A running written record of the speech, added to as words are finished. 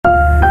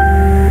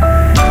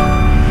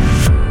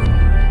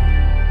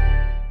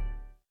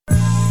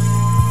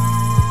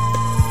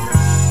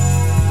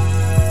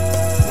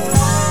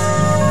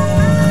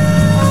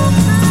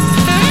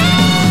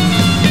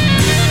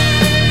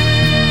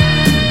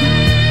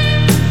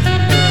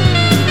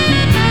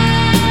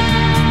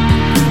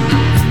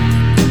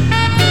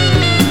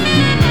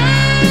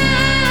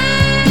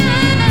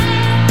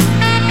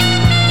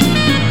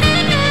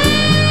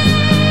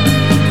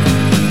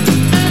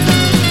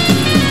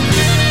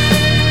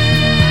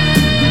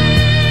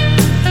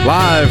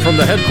Live from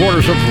the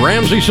headquarters of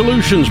Ramsey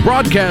Solutions,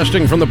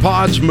 broadcasting from the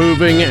Pods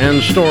Moving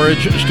and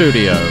Storage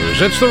Studios.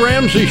 It's The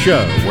Ramsey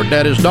Show, where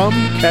debt is dumb,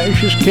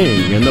 cash is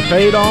king, and the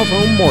paid-off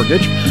home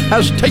mortgage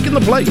has taken the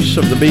place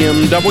of the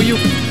BMW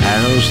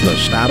as the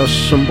status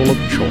symbol of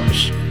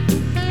choice.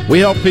 We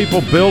help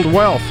people build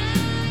wealth,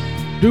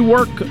 do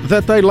work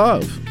that they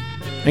love,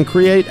 and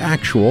create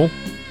actual,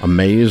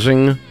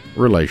 amazing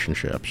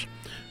relationships.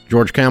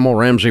 George Kamel,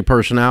 Ramsey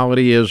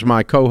Personality, is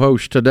my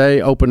co-host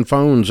today. Open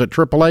phones at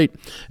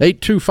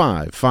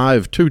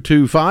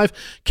 888-825-5225.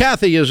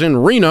 Kathy is in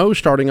Reno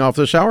starting off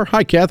this hour.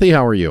 Hi, Kathy.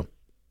 How are you?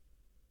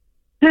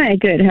 Hi,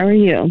 good. How are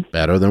you?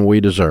 Better than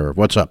we deserve.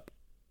 What's up?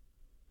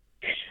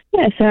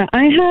 Yes,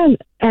 I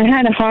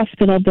had a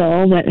hospital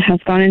bill that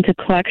has gone into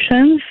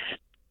collections.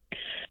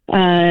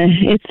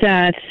 It's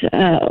at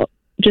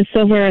just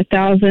over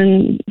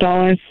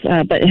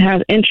 $1,000, but it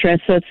has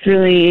interest, so it's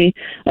really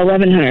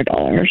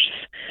 $1,100.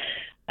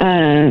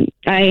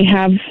 I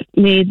have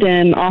made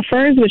them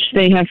offers, which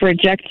they have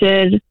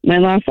rejected. My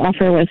last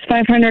offer was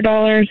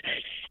 $500,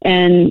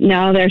 and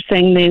now they're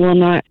saying they will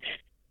not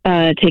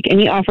take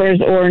any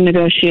offers or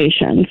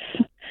negotiations,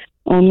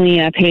 only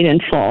paid in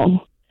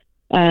full.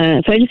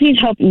 So I just need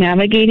help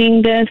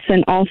navigating this,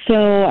 and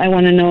also I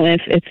want to know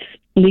if it's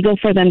legal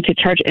for them to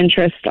charge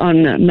interest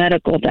on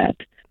medical debt.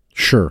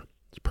 Sure.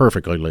 It's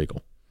perfectly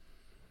legal.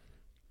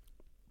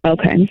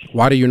 Okay.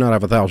 Why do you not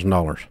have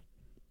 $1,000?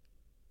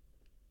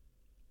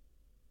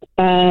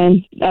 A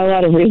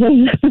lot of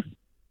reasons.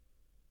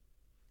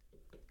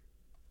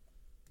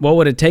 What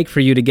would it take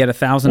for you to get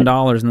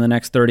 $1,000 in the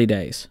next 30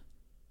 days?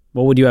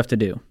 What would you have to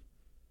do?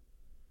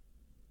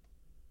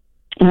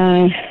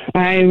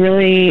 I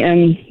really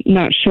am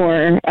not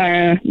sure.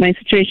 My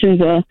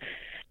situation's a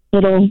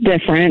little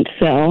different,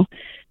 so...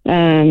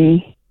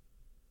 Are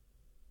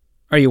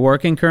you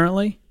working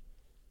currently?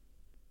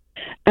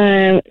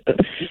 Sort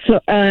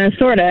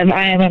of.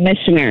 I am a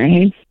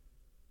missionary.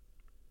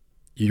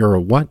 You're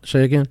a what?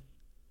 Say again?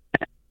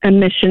 A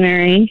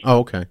missionary. Oh,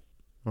 okay.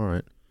 All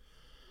right.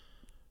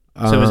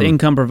 So is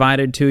income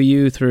provided to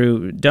you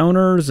through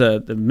donors,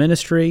 the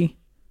ministry?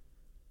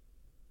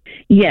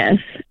 Yes.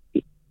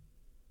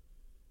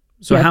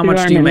 So how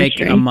much do you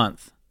make a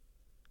month?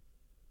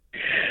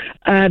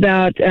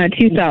 About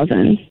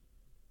 $2,000.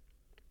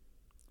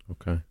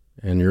 Okay.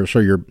 And you're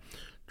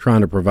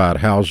trying to provide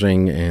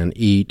housing and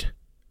eat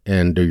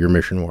and do your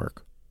mission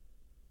work.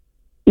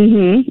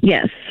 Mm-hmm.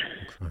 Yes.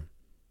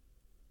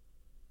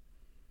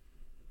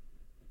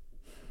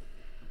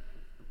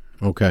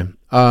 Okay.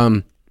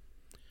 I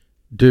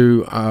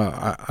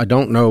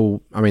don't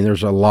know. I mean,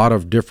 there's a lot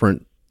of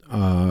different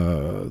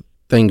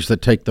things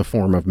that take the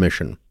form of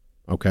mission.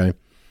 Okay.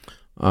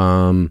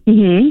 And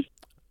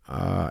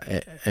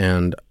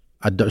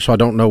so I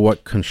don't know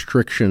what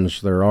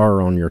constrictions there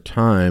are on your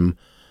time,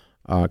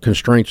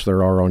 constraints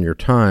there are on your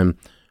time.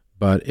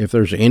 But if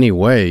there's any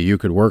way you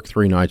could work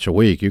 3 nights a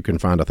week, you can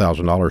find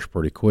 $1,000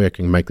 pretty quick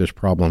and make this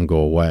problem go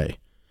away.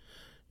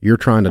 You're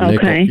trying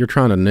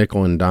to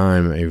nickel and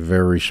dime a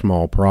very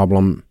small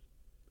problem.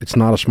 It's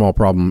not a small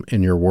problem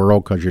in your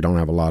world because you don't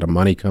have a lot of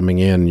money coming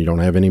in and you don't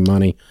have any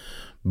money,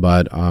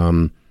 but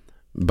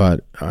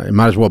it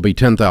might as well be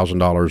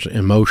 $10,000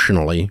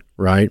 emotionally,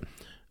 right?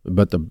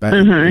 But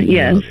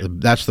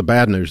that's the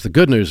bad news. The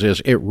good news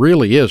is it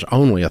really is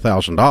only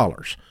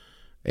 $1,000,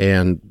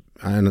 and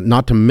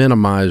not to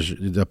minimize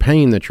the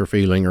pain that you're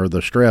feeling or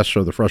the stress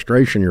or the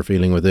frustration you're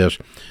feeling with this,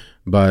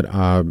 but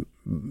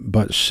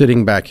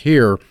sitting back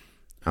here,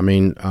 I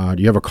mean, do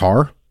you have a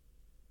car?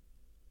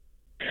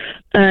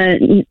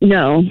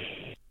 No.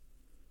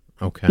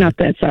 Okay. Not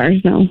that size,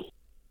 no.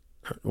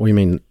 What do you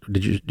mean?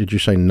 Did you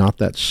say not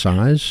that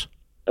size?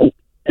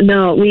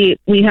 No, we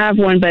have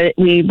one, but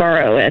we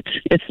borrow it.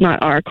 It's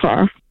not our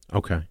car.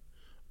 Okay.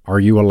 Are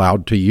you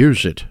allowed to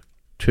use it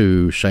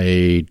to,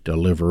 say,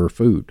 deliver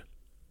food?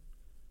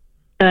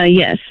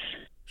 Yes.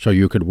 So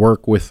you could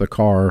work with the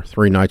car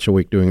 3 nights a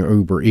week doing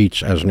Uber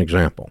Eats as an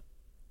example?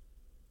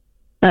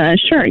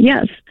 Sure,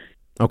 yes.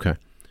 Okay.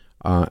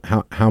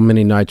 How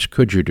many nights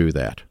could you do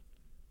that?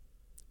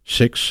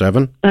 6,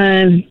 7?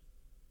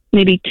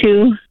 Maybe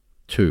 2.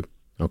 2.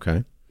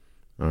 Okay.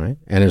 All right.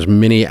 And as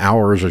many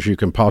hours as you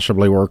can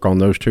possibly work on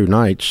those 2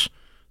 nights,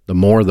 the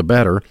more the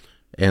better.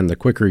 And the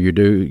quicker you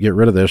get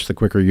rid of this, the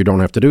quicker you don't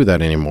have to do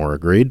that anymore.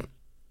 Agreed?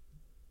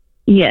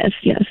 Yes,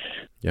 yes.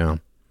 Yeah.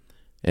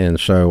 And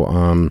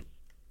so,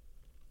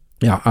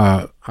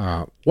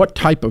 what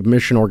type of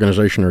mission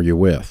organization are you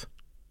with?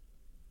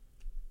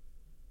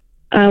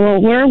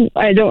 Well,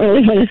 I don't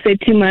really want to say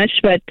too much,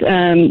 but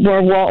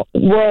we're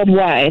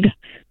worldwide.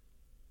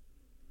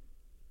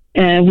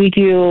 We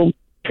do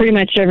pretty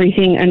much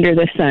everything under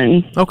the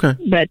sun. Okay.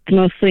 But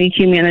mostly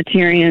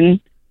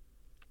humanitarian.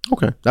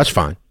 Okay, that's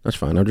fine. That's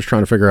fine. I'm just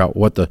trying to figure out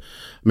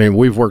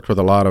we've worked with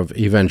a lot of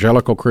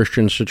evangelical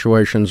Christian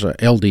situations.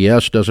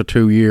 LDS does a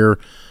 2-year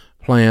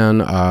plan.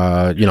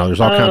 There's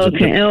all kinds of...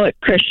 Okay,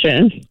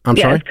 Christian. I'm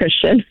sorry? It's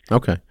Christian.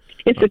 Okay.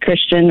 It's a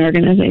Christian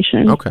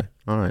organization. Okay,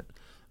 all right.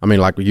 I mean,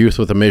 like Youth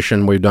with a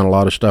Mission, we've done a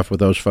lot of stuff with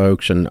those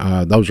folks, and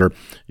those are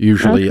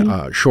usually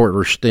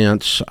shorter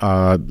stints.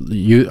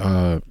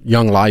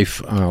 Young Life,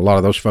 a lot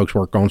of those folks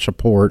work on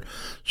support.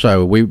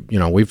 So we've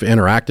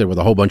interacted with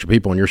a whole bunch of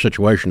people in your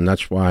situation.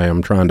 That's why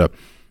I'm trying to,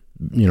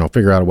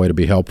 figure out a way to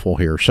be helpful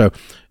here. So,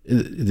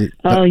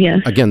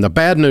 again, the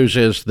bad news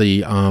is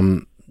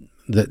that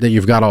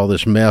you've got all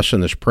this mess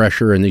and this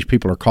pressure, and these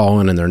people are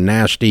calling, and they're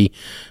nasty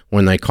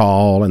when they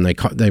call, and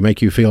they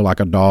make you feel like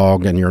a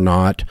dog, and you're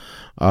not.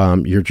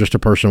 You're just a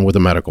person with a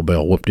medical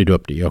bill,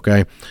 whoop-de-doop-de,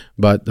 okay?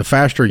 But the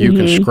faster you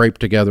can scrape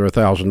together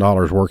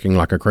 $1,000 working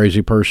like a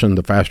crazy person,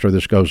 the faster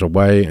this goes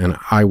away, and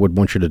I would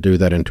want you to do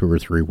that in 2 or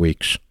 3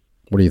 weeks.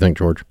 What do you think,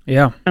 George?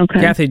 Yeah.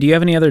 Okay. Kathy, do you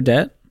have any other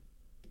debt?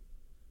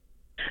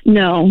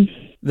 No.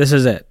 This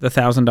is it, the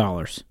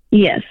 $1,000.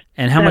 Yes.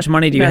 And how much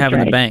money do you have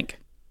in the bank?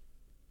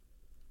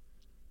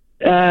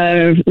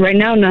 Right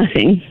now,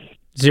 nothing.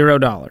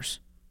 $0.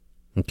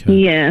 Okay.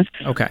 Yes.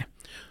 Okay.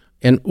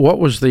 And what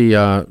was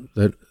what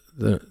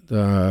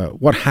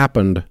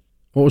happened?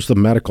 What was the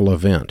medical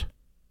event?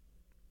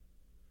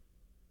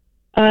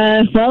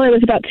 Well, it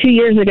was about 2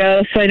 years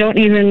ago, so I don't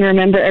even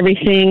remember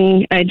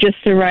everything. I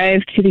just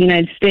arrived to the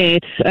United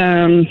States.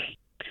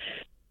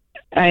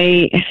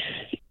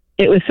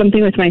 It was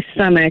something with my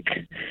stomach.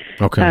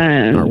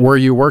 Okay. Were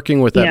you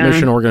working with that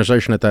mission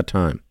organization at that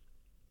time?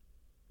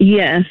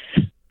 This.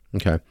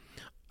 Okay.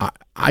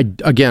 I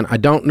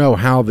don't know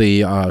how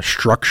the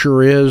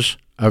structure is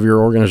of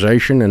your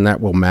organization, and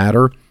that will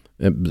matter.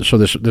 So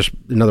this,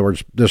 in other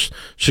words, this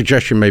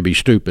suggestion may be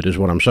stupid, is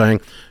what I'm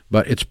saying.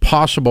 But it's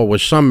possible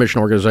with some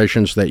mission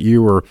organizations that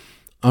you were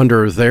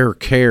under their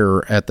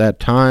care at that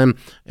time,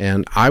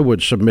 and I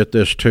would submit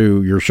this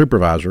to your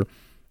supervisor,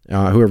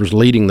 whoever's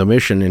leading the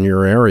mission in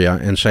your area,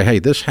 and say, hey,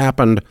 this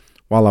happened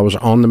while I was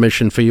on the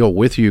mission field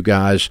with you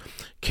guys.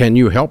 Can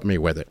you help me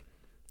with it?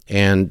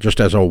 And just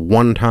as a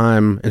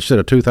one-time, instead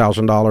of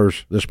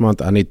 $2,000 this month,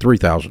 I need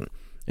 $3,000.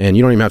 And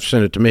you don't even have to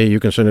send it to me. You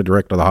can send it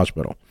direct to the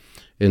hospital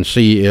and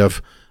see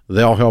if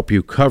they'll help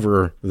you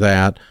cover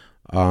that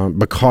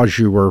because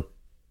you were,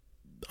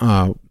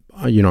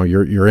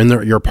 you're in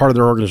there, you're part of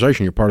their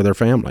organization, you're part of their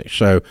family.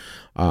 So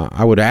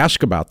I would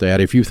ask about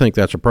that if you think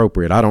that's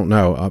appropriate. I don't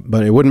know,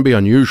 but it wouldn't be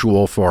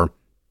unusual for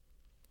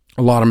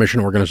a lot of mission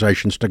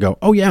organizations to go,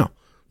 oh yeah,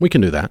 we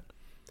can do that.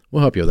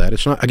 We'll help you with that.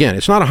 It's not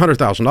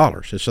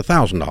 $100,000. It's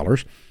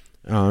 $1,000.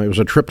 It was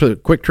a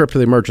quick trip to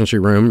the emergency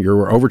room. You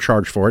were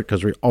overcharged for it,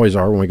 because we always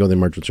are when we go to the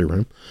emergency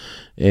room.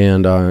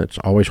 And it's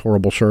always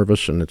horrible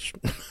service, and it's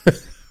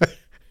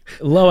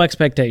low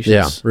expectations.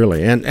 Yeah,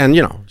 really. And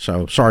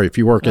so sorry if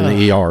you work in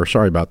the ER.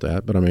 Sorry about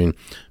that. But I mean,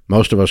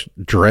 most of us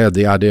dread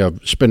the idea of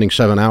spending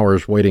 7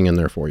 hours waiting in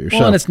there for you.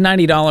 Well, and it's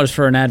 $90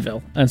 for an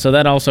Advil, and so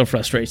that also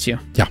frustrates you.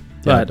 Yeah,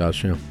 it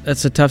does. Yeah,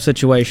 that's a tough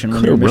situation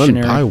when you're a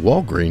missionary. Could have run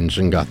by Walgreens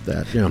and got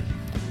that. Yeah,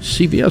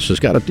 CVS has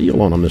got a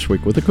deal on them this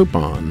week with a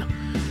coupon.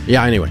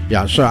 Yeah, anyway,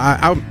 yeah, so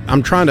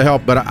I'm trying to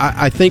help, but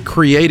I think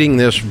creating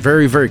this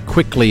very, very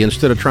quickly,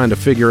 instead of trying to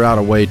figure out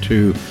a way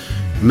to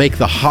make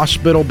the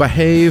hospital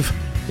behave,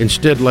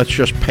 instead let's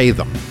just pay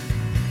them.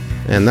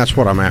 And that's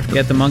what I'm after.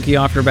 Get the monkey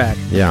off your back.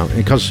 Yeah,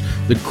 because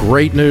the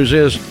great news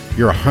is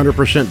you're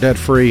 100%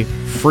 debt-free,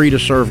 free to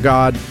serve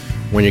God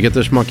when you get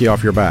this monkey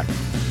off your back.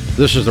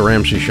 This is The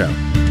Ramsey Show.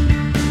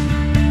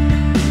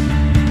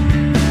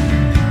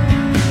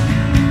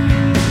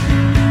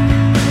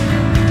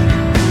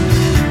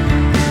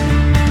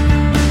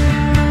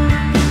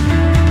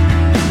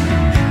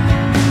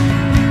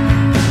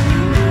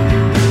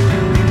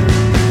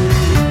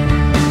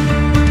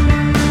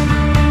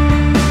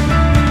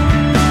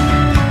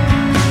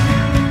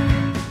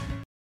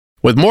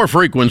 With more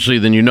frequency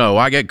than you know,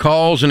 I get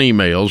calls and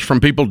emails from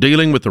people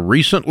dealing with the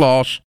recent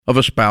loss of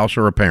a spouse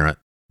or a parent.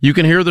 You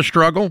can hear the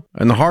struggle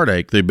and the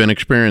heartache they've been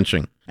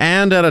experiencing.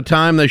 And at a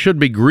time they should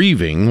be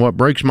grieving, what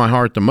breaks my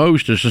heart the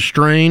most is the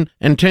strain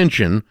and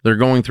tension they're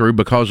going through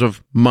because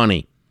of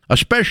money,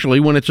 especially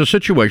when it's a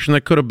situation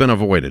that could have been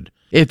avoided.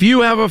 If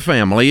you have a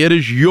family, it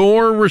is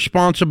your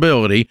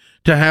responsibility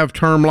to have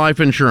term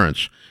life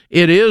insurance.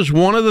 It is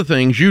one of the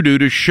things you do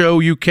to show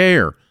you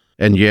care.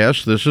 And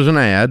yes, this is an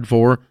ad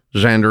for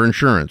Zander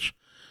Insurance.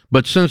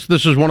 But since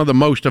this is one of the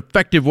most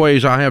effective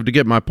ways I have to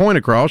get my point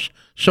across,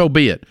 so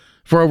be it.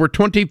 For over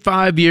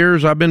 25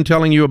 years, I've been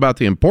telling you about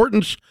the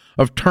importance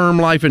of term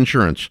life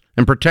insurance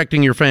and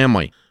protecting your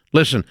family.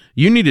 Listen,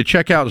 you need to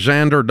check out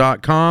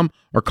Zander.com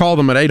or call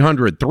them at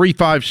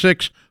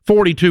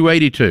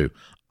 800-356-4282.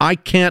 I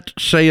can't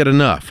say it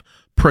enough.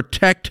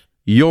 Protect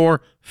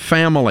your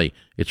family.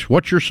 It's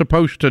what you're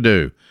supposed to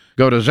do.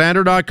 Go to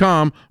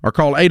Zander.com or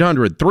call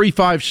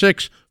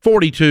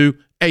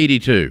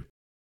 800-356-4282.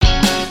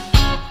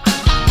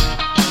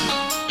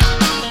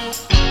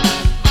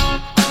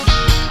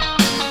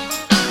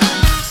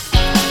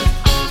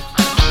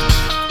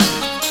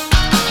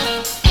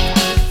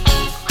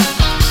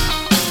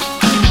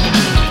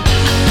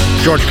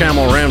 George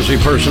Kamel, Ramsey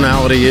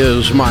Personality,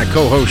 is my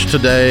co-host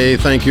today.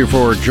 Thank you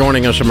for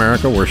joining us,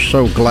 America. We're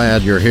so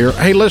glad you're here.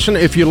 Hey, listen,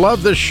 if you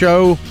love this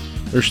show,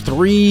 there's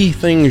 3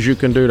 things you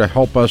can do to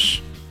help us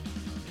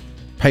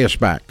pay us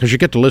back, because you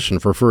get to listen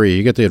for free.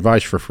 You get the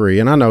advice for free.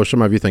 And I know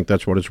some of you think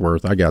that's what it's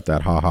worth. I got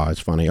that. Ha ha. It's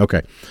funny.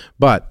 Okay.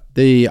 But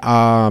the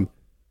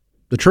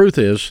truth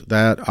is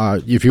that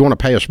if you want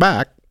to pay us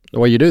back, the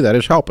way you do that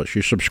is help us.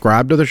 You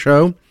subscribe to the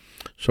show.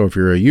 So if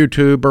you're a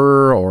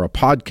YouTuber or a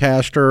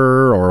podcaster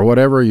or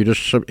whatever, you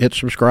just hit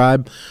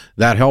subscribe.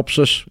 That helps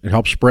us. It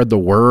helps spread the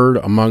word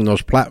among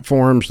those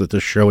platforms that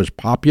this show is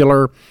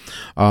popular.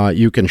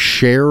 You can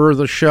share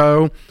the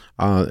show.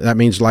 That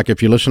means, like,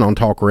 if you listen on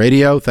talk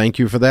radio, thank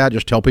you for that.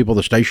 Just tell people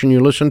the station you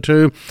listen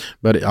to.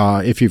 But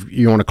if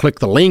you want to click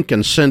the link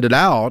and send it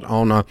out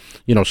on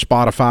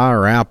Spotify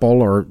or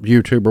Apple or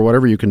YouTube or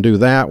whatever, you can do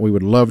that. We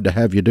would love to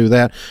have you do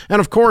that.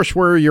 And of course,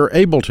 where you're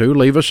able to,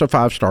 leave us a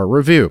 5-star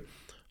review.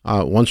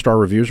 1-star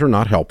reviews are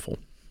not helpful.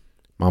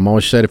 Mom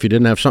always said, if you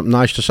didn't have something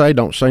nice to say,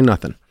 don't say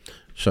nothing.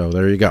 So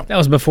there you go. That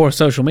was before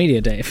social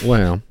media, Dave.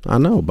 Well, I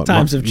know, but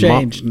times have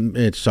changed.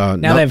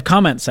 Now they have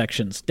comment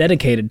sections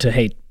dedicated to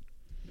hate.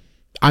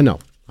 I know.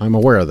 I'm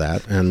aware of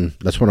that, and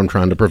that's what I'm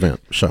trying to prevent.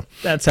 So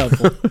that's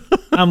helpful.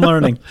 I'm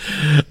learning.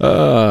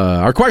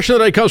 Our question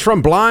today comes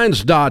from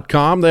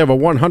Blinds.com. They have a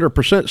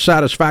 100%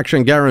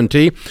 satisfaction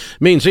guarantee.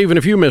 Means even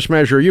if you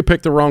mismeasure, you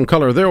pick the wrong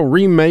color, they'll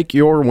remake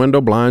your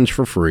window blinds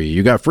for free.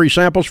 You got free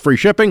samples, free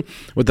shipping.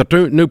 With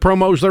the new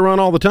promos they run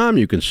all the time,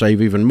 you can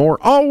save even more.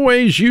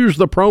 Always use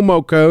the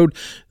promo code,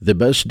 the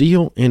best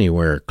deal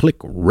anywhere. Click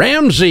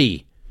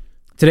Ramsey.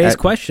 Today's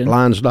question.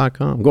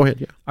 Blinds.com. Go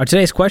ahead. Yeah. Our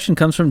today's question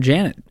comes from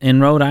Janet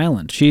in Rhode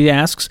Island. She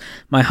asks,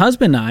 my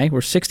husband and I,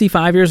 we're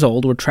 65 years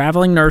old, we're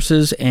traveling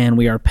nurses, and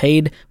we have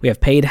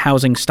paid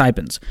housing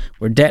stipends.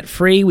 We're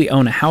debt-free. We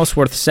own a house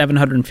worth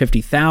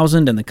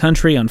 $750,000 in the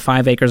country on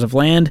 5 acres of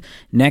land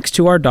next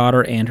to our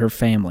daughter and her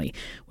family.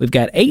 We've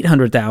got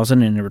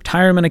 $800,000 in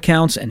retirement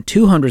accounts and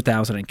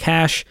 $200,000 in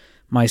cash.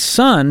 My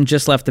son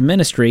just left the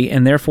ministry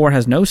and therefore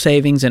has no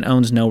savings and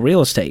owns no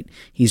real estate.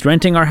 He's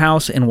renting our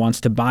house and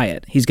wants to buy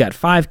it. He's got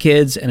 5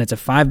 kids and it's a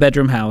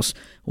 5-bedroom house,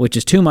 which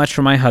is too much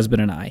for my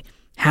husband and I.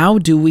 How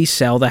do we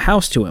sell the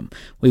house to him?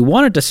 We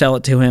wanted to sell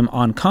it to him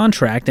on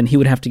contract, and he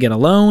would have to get a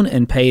loan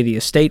and pay the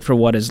estate for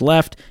what is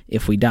left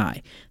if we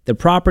die. The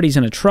property's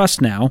in a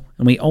trust now,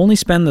 and we only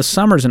spend the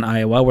summers in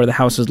Iowa where the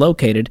house is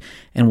located,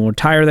 and we'll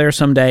retire there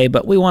someday,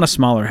 but we want a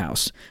smaller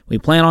house. We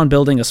plan on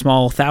building a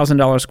small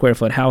 $1,000 square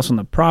foot house on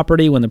the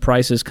property when the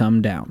prices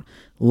come down.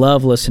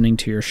 Love listening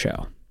to your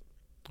show.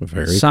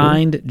 Very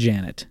Signed, cool.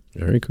 Janet.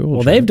 Very cool.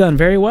 Well, Janet. they've done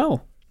very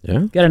well.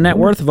 Yeah. Got a net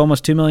worth of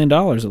almost $2 million,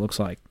 it looks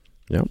like.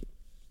 Yep.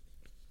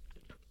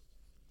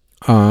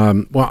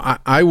 Well,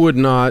 I would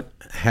not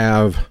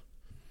have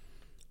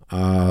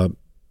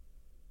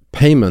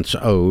payments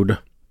owed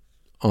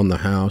on the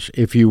house.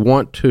 If you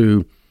want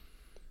to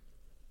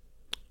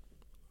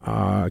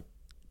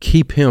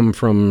keep him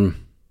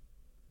from,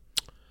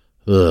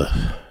 it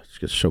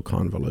gets so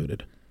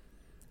convoluted.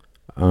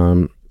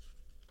 So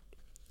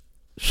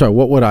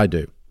what would I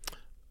do?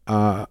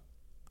 I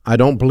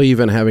don't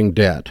believe in having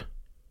debt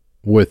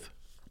with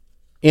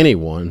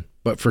anyone,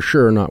 but for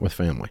sure not with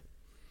family.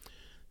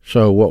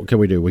 So what can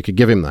we do? We could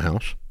give him the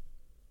house.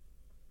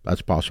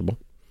 That's possible.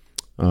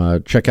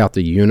 Check out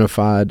the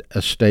Unified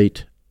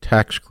Estate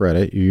Tax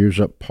Credit. You use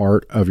up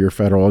part of your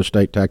federal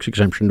estate tax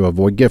exemption to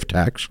avoid gift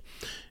tax.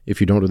 If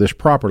you don't do this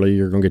properly,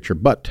 you're going to get your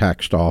butt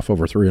taxed off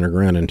over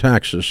 $300,000 in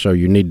taxes. So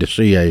you need to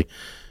see a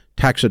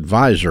tax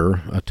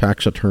advisor, a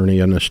tax attorney,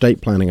 an estate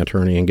planning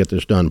attorney, and get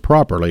this done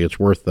properly. It's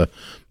worth the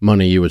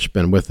money you would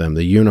spend with them,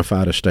 the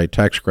Unified Estate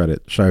Tax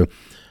Credit. So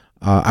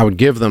I would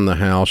give them the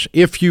house.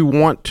 If you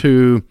want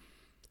to,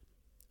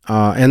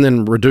 and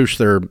then reduce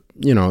their,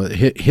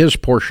 his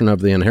portion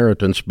of the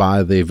inheritance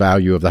by the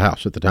value of the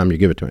house at the time you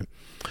give it to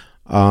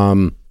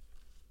him.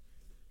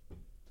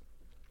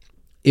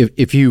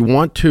 If you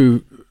want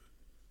to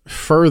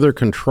further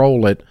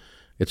control it,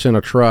 it's in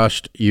a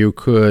trust. You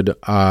could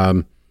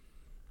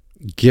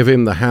give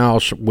him the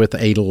house with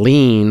a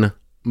lien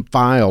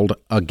filed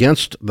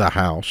against the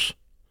house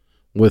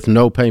with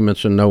no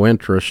payments and no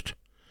interest,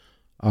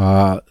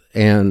 and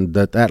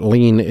that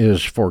lien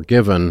is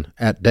forgiven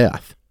at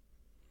death.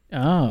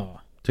 Oh.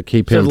 To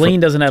keep so him. the lien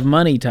doesn't have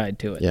money tied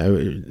to it. Yeah,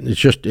 it's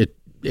just it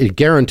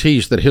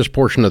guarantees that his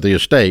portion of the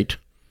estate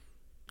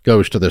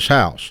goes to this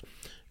house.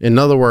 In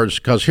other words,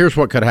 because here's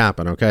what could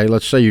happen, okay?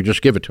 Let's say you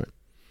just give it to him.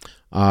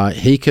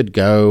 He could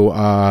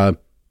go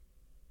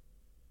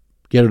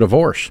get a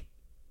divorce.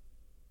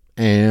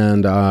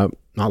 And not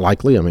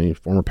likely. I mean,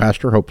 former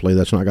pastor, hopefully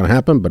that's not going to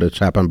happen, but it's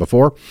happened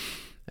before.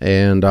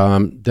 And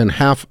then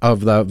half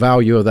of the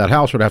value of that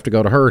house would have to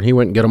go to her, and he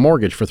went and get a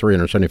mortgage for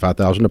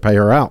 $375,000 to pay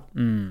her out.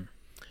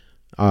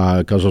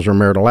 Because those are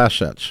marital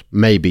assets.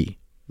 Maybe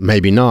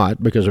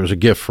not, because it was a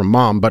gift from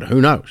mom, but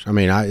who knows? I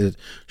mean,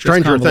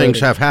 stranger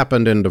things have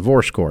happened in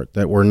divorce court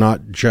that were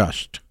not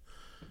just.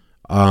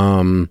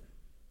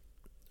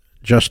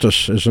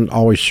 Justice isn't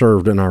always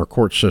served in our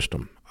court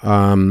system.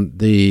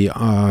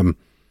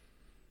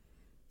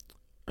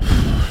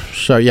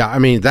 So, yeah, I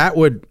mean, that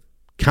would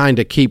kind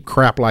of keep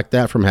crap like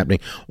that from happening.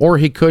 Or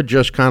he could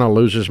just kind of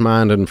lose his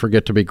mind and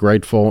forget to be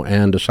grateful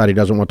and decide he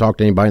doesn't want to talk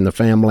to anybody in the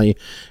family,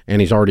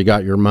 and he's already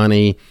got your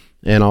money,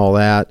 and all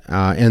that,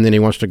 and then he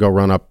wants to go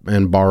run up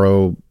and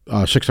borrow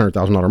a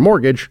 $600,000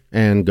 mortgage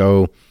and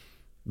go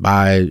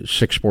buy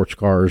 6 sports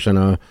cars and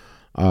a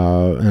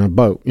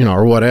boat,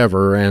 or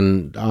whatever,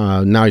 and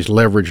now he's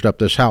leveraged up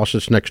this house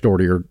that's next door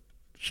to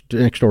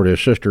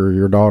his sister,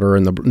 your daughter,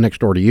 and the next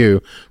door to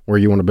you, where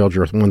you want to build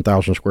your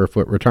 1,000 square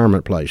foot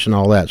retirement place and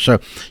all that. So,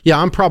 yeah,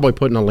 I'm probably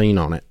putting a lien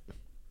on it.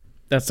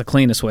 That's the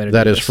cleanest way to do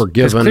That this. is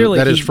forgiven.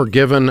 That is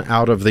forgiven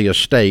out of the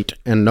estate,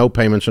 and no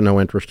payments and no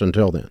interest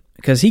until then.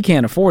 Because he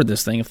can't afford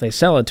this thing if they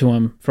sell it to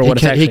him for what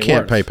it's actually worth. He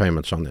can't pay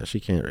payments on this. He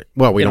can't.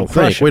 Well, we don't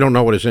think. We don't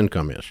know what his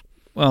income is.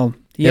 Well,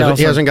 he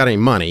hasn't got any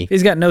money.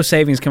 He's got no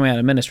savings coming out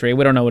of ministry.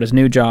 We don't know what his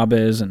new job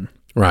is,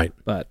 right.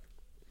 But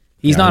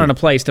he's not in a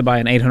place to buy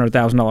an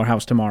 $800,000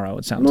 house tomorrow.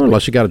 It sounds.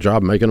 Unless he got a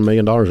job making $1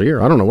 million a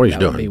year. I don't know what he's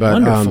doing. Would be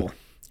but wonderful.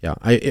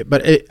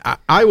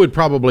 I would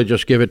probably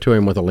just give it to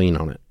him with a lien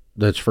on it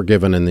that's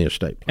forgiven in the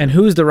estate. And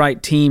who's the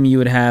right team you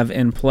would have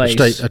in place?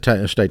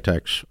 Estate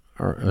tax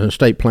or an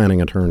estate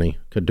planning attorney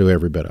could do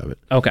every bit of it.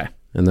 Okay.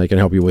 And they can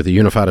help you with a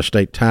unified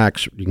estate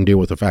tax. You can deal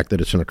with the fact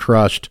that it's in a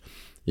trust.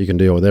 You can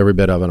deal with every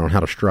bit of it on how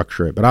to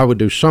structure it. But I would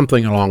do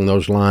something along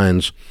those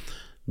lines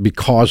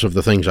because of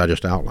the things I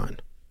just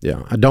outlined.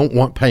 Yeah, I don't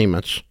want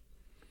payments.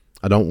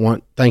 I don't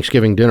want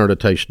Thanksgiving dinner to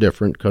taste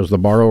different because the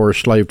borrower is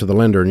slave to the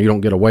lender, and you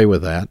don't get away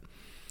with that.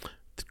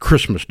 The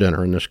Christmas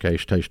dinner, in this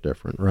case, tastes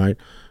different, right?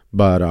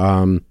 But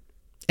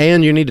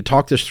and you need to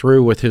talk this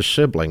through with his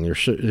sibling.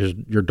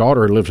 Your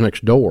daughter lives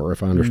next door,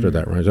 if I understood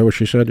that right. Is that what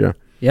she said?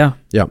 Yeah.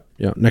 Yeah.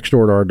 Next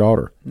door to our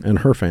daughter and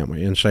her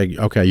family, and say,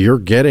 okay, you're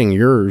getting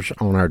yours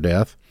on our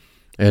death,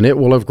 and it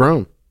will have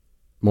grown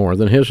more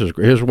than his.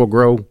 His will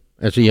grow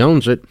as he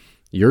owns it.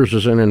 Yours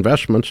is in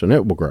investments, and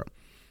it will grow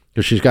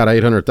because she's got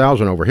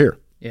 $800,000 over here.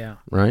 Yeah.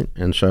 Right,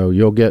 and so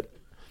you'll get.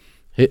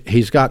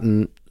 He's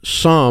gotten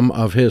some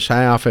of his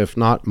half, if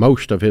not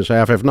most of his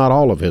half, if not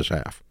all of his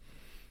half.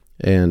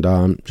 And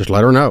just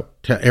let her know.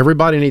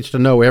 Everybody needs to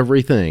know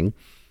everything,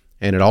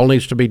 and it all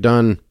needs to be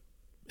done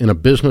in a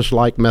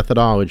business-like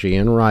methodology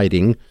in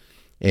writing,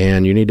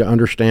 and you need to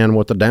understand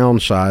what the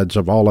downsides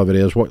of all of it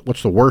is.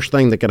 What's the worst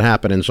thing that could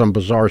happen in some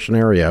bizarre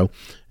scenario,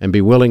 and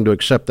be willing to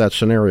accept that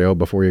scenario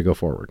before you go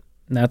forward.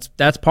 And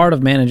that's part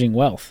of managing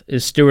wealth,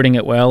 is stewarding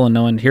it well and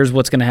knowing here's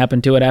what's going to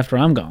happen to it after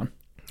I'm gone.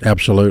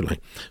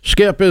 Absolutely.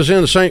 Skip is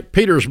in St.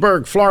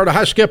 Petersburg, Florida.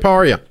 Hi, Skip. How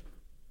are you?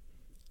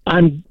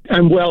 I'm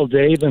well,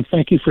 Dave, and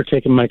thank you for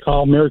taking my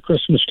call. Merry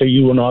Christmas to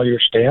you and all your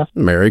staff.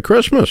 Merry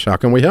Christmas. How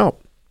can we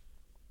help?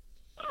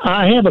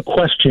 I have a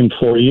question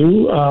for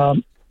you.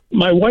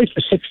 My wife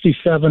is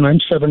 67.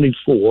 I'm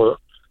 74.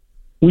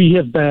 We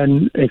have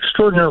been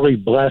extraordinarily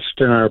blessed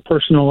in our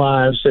personal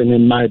lives and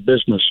in my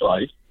business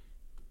life.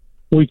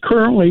 We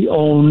currently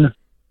own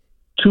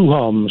 2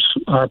 homes.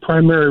 Our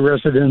primary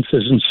residence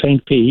is in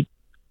St. Pete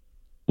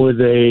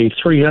with a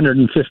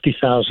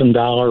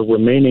 $350,000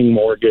 remaining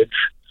mortgage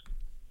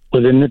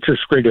with an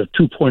interest rate of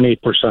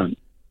 2.8%.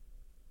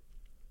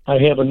 I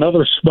have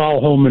another small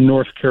home in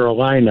North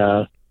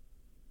Carolina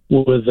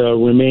with a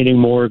remaining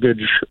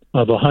mortgage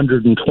of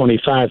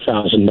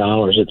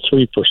 $125,000 at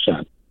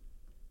 3%.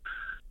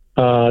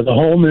 The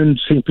home in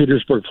St.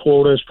 Petersburg,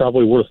 Florida is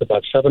probably worth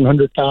about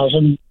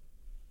 $700,000.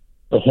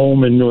 The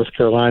home in North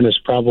Carolina is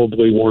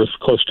probably worth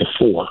close to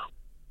 $4.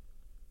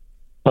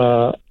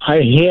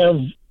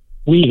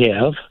 We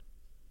have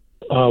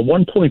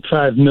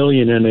 $1.5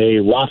 million in a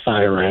Roth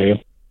IRA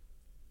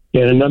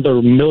and another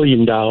 $1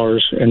 million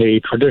in a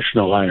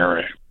traditional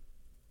IRA.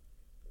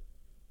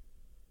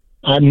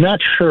 I'm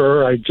not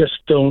sure. I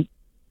just don't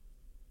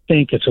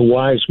think it's a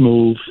wise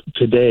move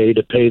today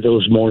to pay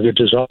those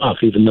mortgages off,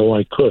 even though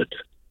I could.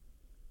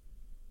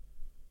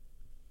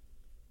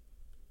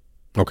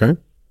 Okay.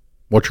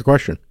 What's your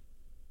question?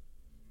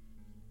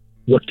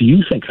 What do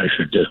you think I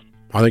should do?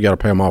 I think you got to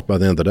pay them off by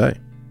the end of the day.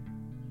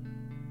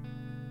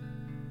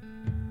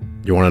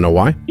 You want to know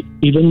why?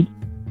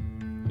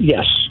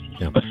 Yes.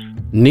 Yeah.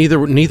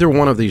 Neither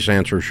one of these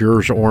answers,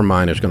 yours or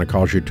mine, is going to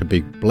cause you to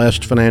be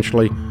blessed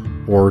financially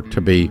or to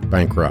be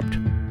bankrupt.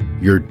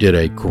 You did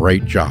a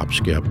great job,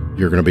 Skip.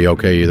 You're going to be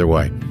okay either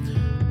way.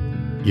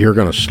 You're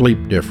going to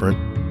sleep different.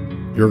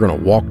 You're going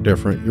to walk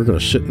different. You're going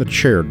to sit in the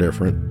chair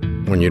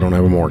different when you don't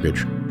have a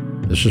mortgage.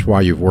 This is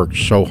why you've worked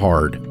so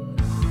hard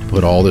to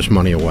put all this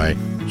money away,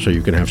 so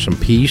you can have some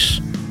peace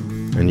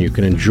and you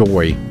can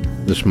enjoy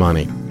this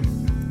money.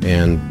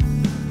 And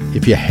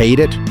if you hate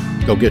it,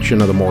 go get you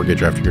another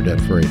mortgage after you're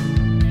debt-free.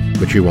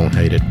 But you won't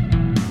hate it.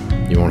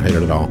 You won't hate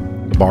it at all.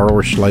 The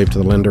borrower's slave to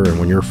the lender, and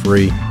when you're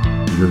free,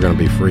 you're going to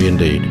be free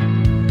indeed.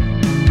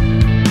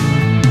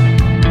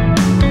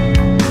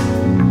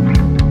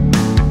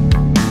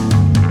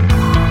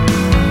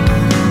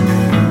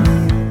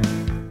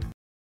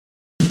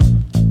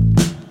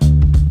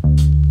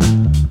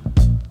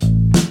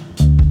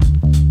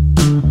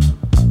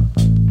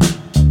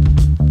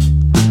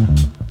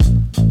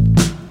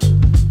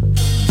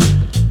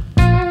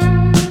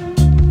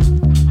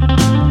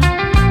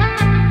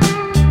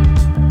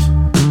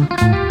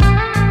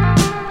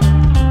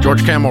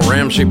 George Camel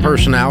Ramsey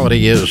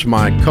Personality is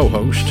my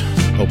co-host.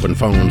 Open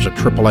phones at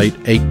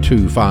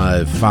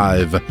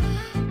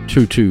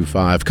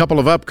 888-825-5225. Couple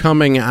of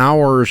upcoming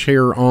hours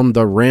here on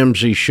The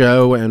Ramsey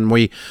Show, and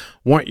we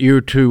want you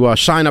to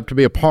sign up to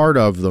be a part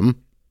of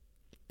them.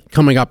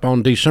 Coming up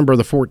on December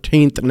the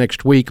 14th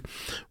next week,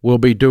 we'll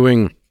be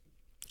doing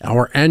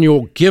our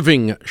annual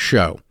giving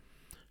show.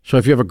 So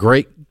if you have a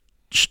great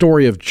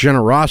story of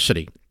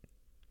generosity,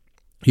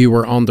 you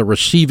were on the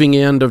receiving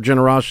end of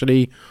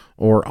generosity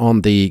or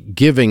on the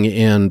giving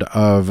end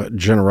of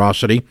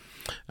generosity,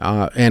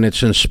 and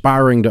it's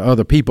inspiring to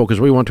other people because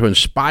we want to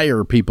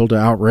inspire people to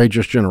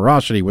outrageous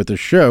generosity with this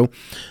show,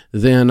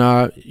 then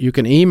you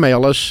can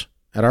email us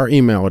at our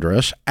email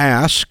address,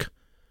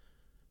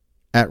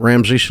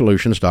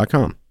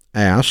 ask@RamseySolutions.com.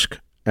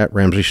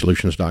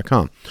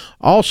 Ask@RamseySolutions.com.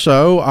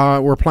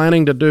 Also, we're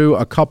planning to do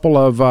a couple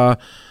of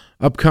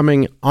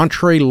upcoming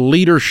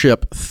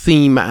EntreLeadership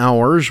theme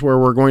hours where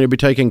we're going to be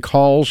taking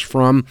calls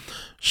from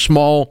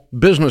small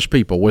business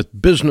people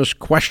with business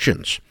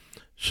questions.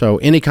 So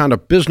any kind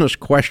of business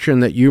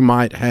question that you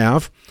might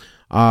have,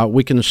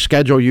 we can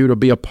schedule you to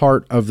be a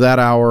part of that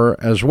hour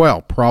as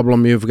well.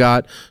 Problem you've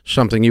got,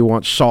 something you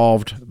want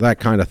solved, that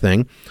kind of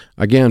thing.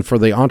 Again, for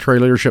the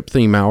EntreLeadership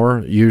theme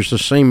hour, use the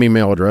same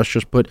email address.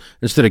 Just put,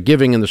 instead of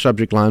giving in the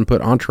subject line,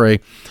 put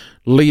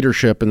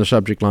EntreLeadership in the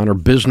subject line, or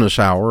business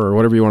hour, or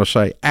whatever you want to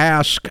say.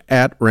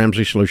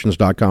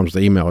 Ask@RamseySolutions.com is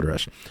the email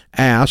address.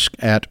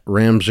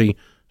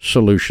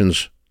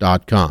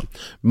 Ask@RamseySolutions.com.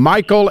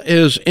 Michael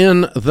is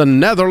in the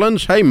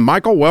Netherlands. Hey,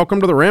 Michael, welcome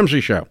to The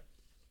Ramsey Show.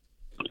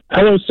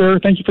 Hello, sir.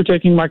 Thank you for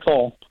taking my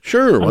call.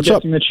 Sure. What's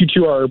up? I'm guessing that you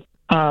two are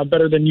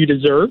better than you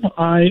deserve.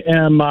 I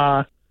am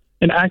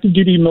an active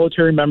duty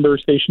military member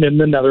stationed in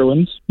the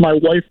Netherlands. My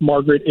wife,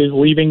 Margaret, is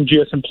leaving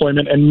GS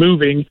employment and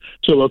moving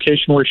to a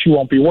location where she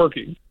won't be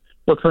working.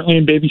 We're currently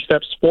in baby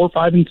steps 4,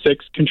 5, and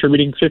 6,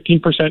 contributing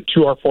 15%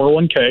 to our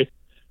 401k.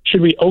 Should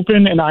we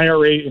open an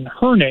IRA in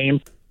her name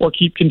or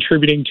keep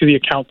contributing to the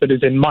account that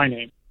is in my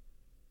name?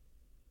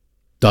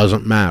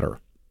 Doesn't matter.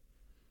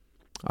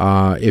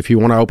 If you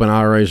want to open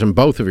IRAs in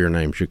both of your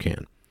names, you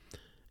can.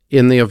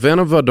 In the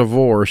event of a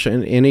divorce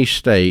in any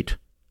state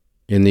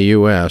in the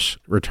U.S.,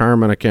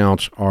 retirement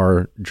accounts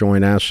are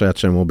joint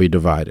assets and will be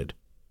divided.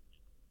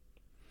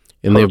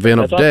 In the event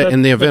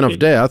of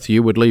death,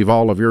 you would leave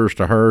all of yours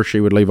to her.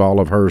 She would leave all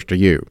of hers to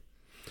you.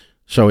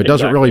 So it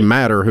doesn't really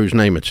matter whose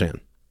name it's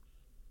in.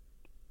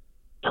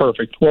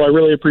 Perfect. Well, I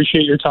really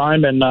appreciate your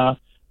time and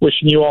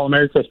wishing you all a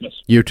Merry Christmas.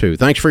 You too.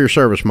 Thanks for your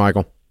service,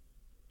 Michael.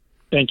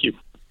 Thank you.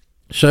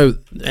 So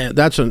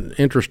that's an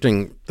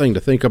interesting thing to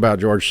think about,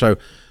 George. So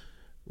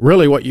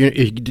really what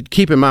you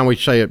keep in mind, we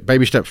say at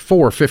baby step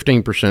 4,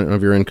 15%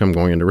 of your income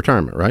going into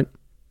retirement, right?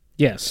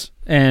 Yes.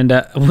 And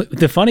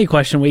the funny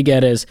question we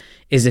get is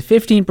it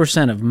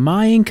 15% of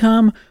my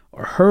income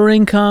or her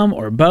income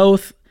or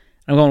both?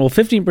 I'm going, well,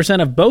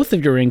 15% of both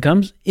of your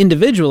incomes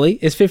individually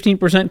is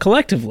 15%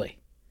 collectively.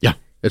 Yeah.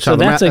 That's how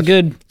That's a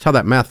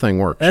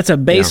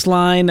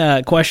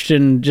baseline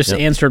question just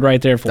answered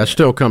right there for you. That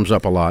still comes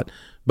up a lot.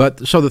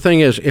 But so the thing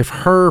is, if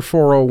her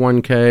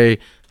 401k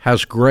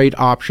has great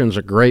options,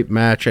 a great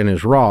match, and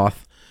is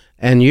Roth,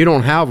 and you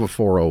don't have a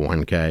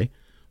 401k,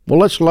 well,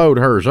 let's load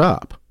hers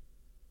up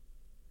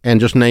and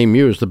just name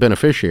you as the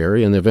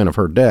beneficiary in the event of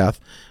her death.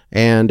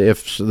 And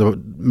if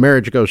the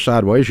marriage goes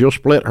sideways, you'll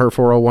split her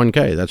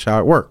 401k. That's how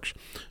it works.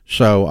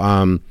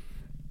 So,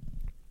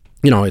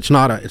 it's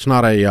not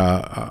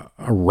a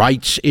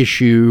rights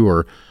issue,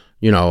 or,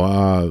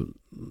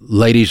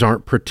 ladies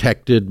aren't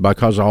protected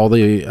because all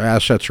the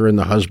assets are in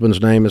the husband's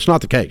name. It's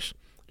not the case.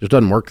 It just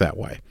doesn't work that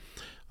way.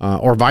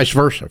 Or vice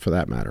versa, for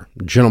that matter.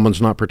 The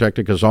gentleman's not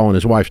protected because it's all in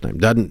his wife's name.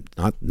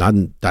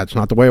 That's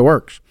not the way it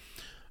works.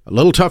 A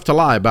little tough to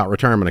lie about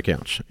retirement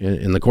accounts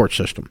in the court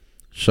system.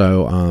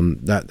 So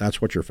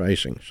that's what you're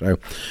facing. So,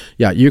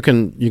 yeah, you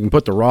can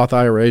put the Roth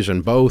IRAs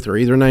in both or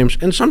either names,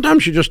 and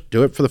sometimes you just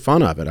do it for the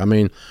fun of it. I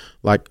mean,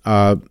 like,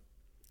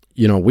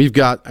 we've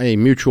got a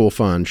mutual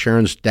fund.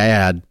 Sharon's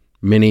dad,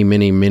 many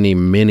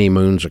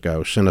moons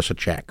ago, sent us a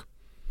check.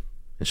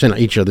 And sent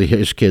each of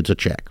his kids a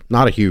check.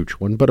 Not a huge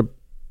one, but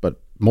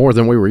more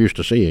than we were used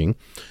to seeing.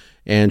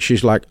 And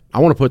she's like, I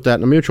want to put that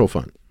in a mutual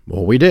fund.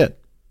 Well, we did.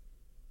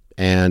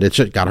 And it's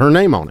got her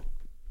name on it.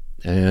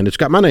 And it's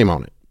got my name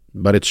on it.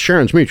 But it's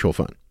Sharon's mutual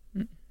fund.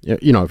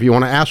 If you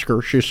want to ask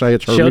her, she'll say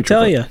it's her mutual fund. She'll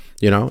tell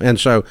you. And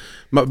so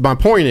my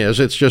point is,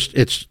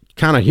 it's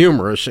kind of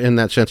humorous in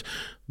that sense.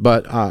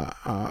 But,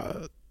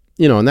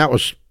 and that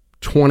was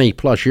 20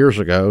 plus years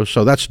ago.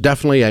 So that's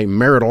definitely a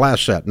marital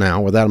asset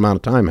now with that amount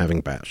of time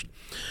having passed.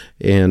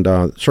 And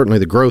certainly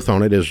the growth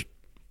on it is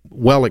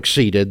well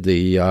exceeded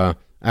the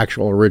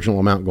actual original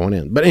amount going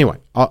in. But anyway,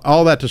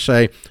 all that to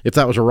say, if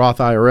that was a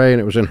Roth IRA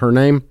and it was in her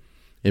name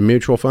in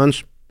mutual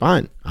funds,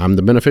 fine. I'm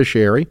the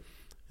beneficiary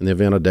in the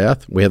event of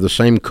death. We have the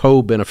same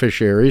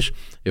co-beneficiaries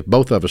if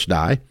both of us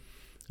die,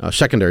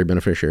 secondary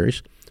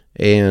beneficiaries.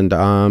 And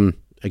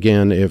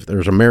again, if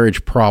there's a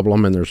marriage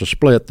problem and there's a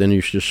split, then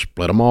you should just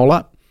split them all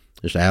up.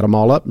 Just add them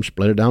all up and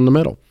split it down the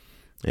middle.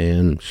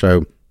 And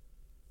so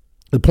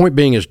the point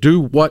being is, do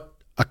what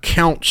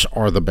accounts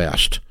are the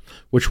best.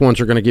 which ones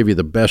are going to give you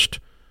the best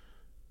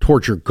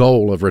towards your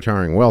goal of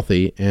retiring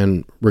wealthy,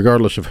 and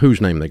regardless of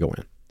whose name they go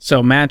in.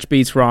 So match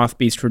beats Roth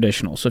beats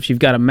traditional. So if you've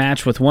got a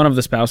match with one of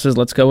the spouses,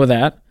 let's go with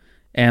that,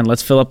 and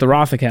let's fill up the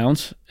Roth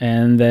accounts,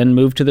 and then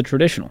move to the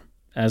traditional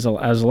as the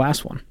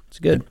last one. It's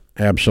good.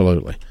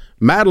 Absolutely.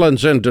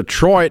 Madeline's in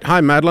Detroit.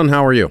 Hi, Madeline.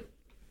 How are you?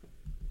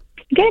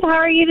 Good. How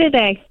are you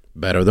today?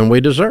 Better than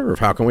we deserve.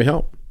 How can we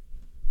help?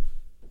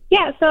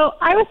 Yeah, so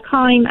I was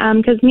calling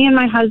because me and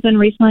my husband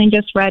recently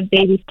just read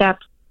Baby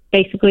Steps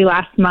basically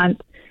last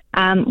month.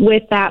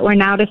 With that, we're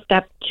now to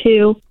step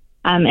 2.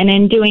 And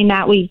in doing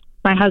that,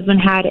 my husband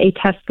had a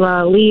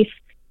Tesla Leaf,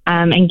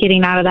 and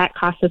getting out of that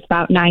cost us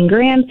about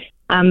 $9,000.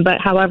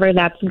 But however,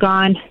 that's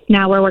gone.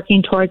 Now we're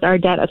working towards our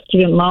debt of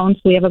student loans.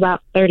 We have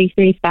about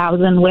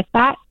 $33,000 with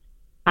that.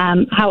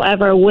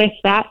 However, with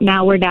that,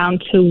 now we're down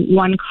to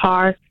one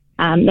car.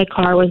 The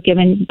car was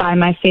given by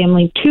my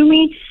family to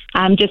me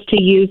just to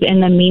use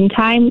in the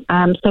meantime.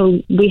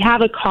 So we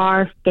have a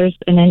car. There's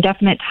an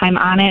indefinite time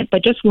on it,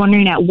 but just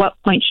wondering at what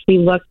point should we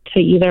look to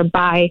either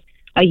buy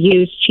a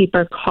used,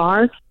 cheaper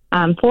car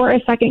for a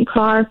second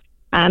car,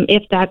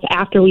 if that's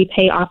after we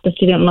pay off the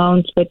student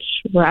loans, which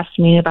we're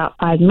estimating about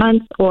 5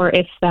 months, or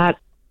if that's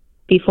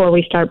before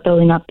we start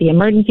building up the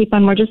emergency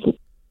fund. We're just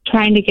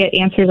trying to get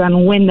answers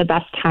on when the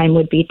best time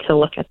would be to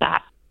look at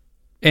that.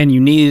 And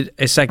you need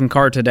a second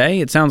car today?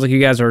 It sounds like you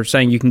guys are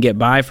saying you can get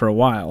by for a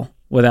while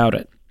without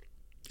it.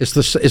 Is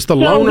the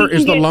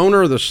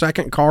loaner the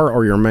second car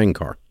or your main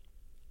car?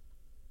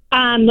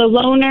 The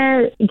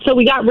loaner, so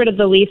we got rid of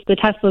the lease. The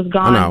Tesla's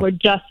gone. We're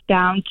just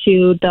down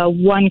to the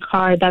one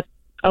car that's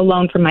a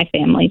loan from my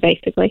family,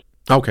 basically.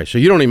 Okay, so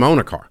you don't even own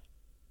a car?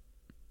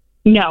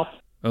 No.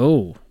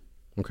 Oh.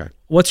 Okay.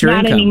 What's your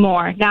Not income?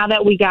 anymore, now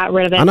that we got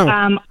rid of it. I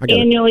know.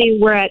 Annually,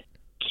 we're at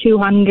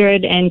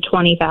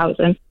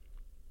 $220,000.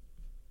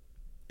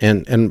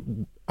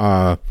 And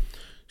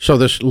so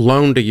this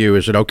loan to you,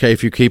 is it okay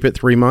if you keep it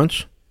 3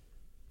 months?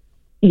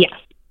 Yes.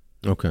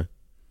 Okay.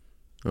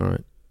 All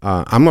right.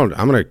 I'm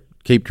gonna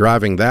keep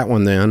driving that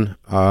one then.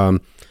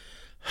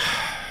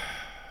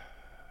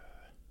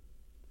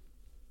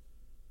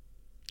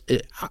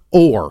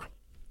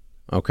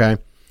 Okay.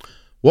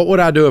 What would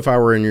I do if I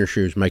were in your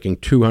shoes, making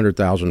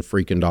 $200,000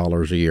 freaking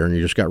dollars a year, and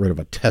you just got rid of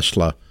a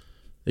Tesla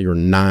that you're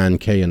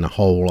 $9,000 in the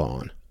hole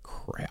on?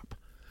 Crap.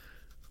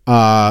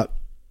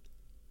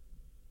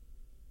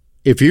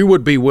 If you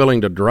would be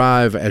willing to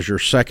drive as your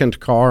second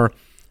car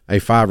a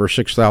 $5,000 or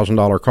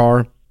 $6,000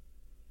 car,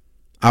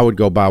 I would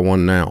go buy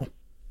one now.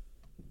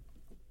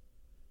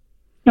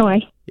 No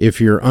way.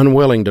 If you're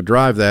unwilling to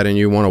drive that and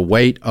you want to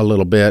wait a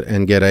little bit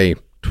and get a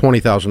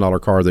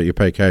 $20,000 car that you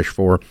pay cash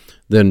for,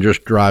 then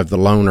just drive the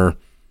loaner.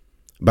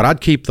 But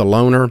I'd keep the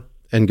loaner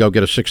and go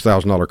get a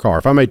 $6,000 car.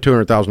 If I made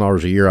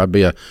 $200,000 a year, I'd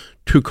be a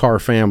 2-car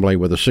family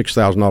with a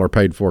 $6,000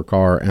 paid for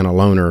car and a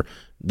loaner.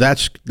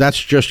 That's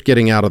just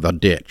getting out of the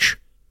ditch.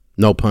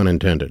 No pun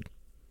intended.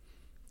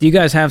 Do you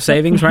guys have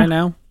savings right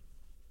now?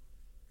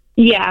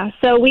 Yeah,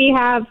 so we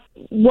have,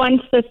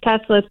 once this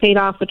Tesla is paid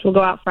off, which will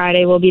go out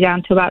Friday, we'll be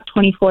down to about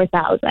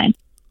 $24,000.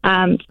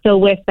 So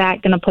with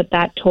that, going to put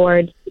that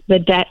towards the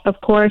debt,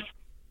 of course.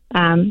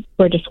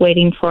 We're just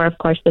waiting for, of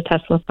course, the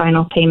Tesla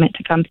final payment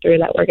to come through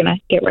that we're going to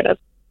get rid of.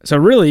 So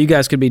really, you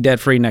guys could be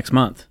debt-free next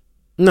month.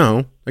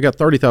 No, I got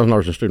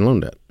 $30,000 in student loan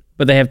debt.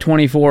 But they have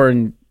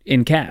 24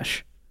 in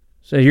cash.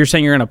 So you're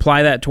saying you're going to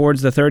apply that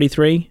towards the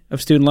 33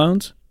 of student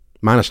loans?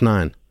 Minus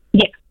 9.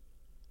 Yeah.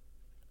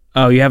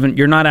 Oh,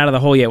 you're not out of the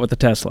hole yet with the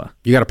Tesla.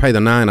 You got to pay the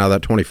 9 out of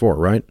that 24,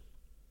 right?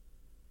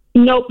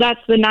 Nope,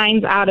 that's the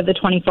 9's out of the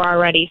 24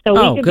 already.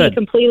 So we could be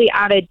completely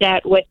out of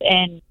debt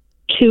within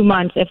 2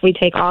 months if we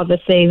take all the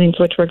savings,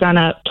 which we're going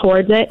to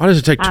towards it. Why does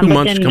it take 2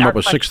 months to come up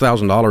with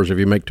 $6,000 if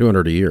you make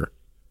 $200 a year?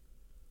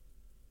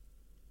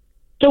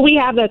 So we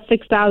have that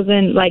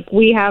 $6,000,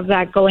 we have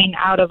that going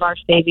out of our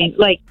savings.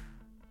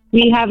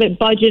 We have it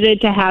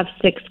budgeted to have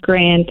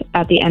 $6,000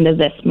 at the end of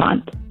this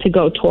month to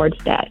go towards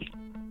debt.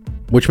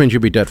 Which means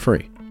you'll be debt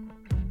free.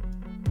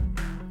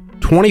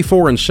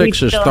 24 and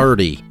 6 is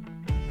 30.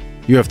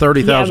 You have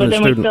 30,000 in student. Yeah,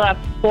 but then we still have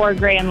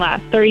 $4,000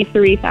 left,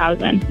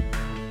 33,000.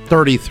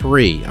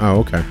 33. Oh,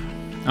 okay.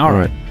 All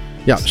right.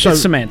 Yeah. So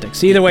it's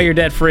semantics. Either way, you're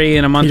debt free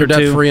in a month or two.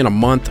 You're debt free in a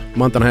month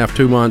and a half,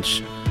 2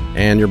 months,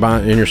 and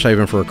you're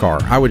saving for a car.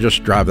 I would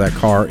just drive that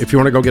car. If you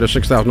want to go get a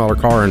 $6,000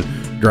 car and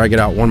drag it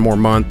out one more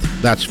month,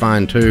 that's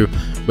fine too.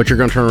 But you're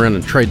going to turn around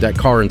and trade that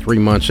car in 3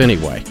 months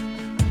anyway.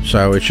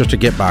 So it's just a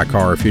get by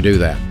car if you do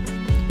that.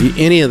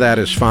 Any of that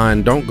is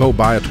fine. Don't go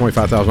buy a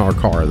 $25,000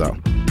 car though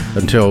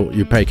until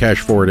you pay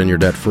cash for it and you're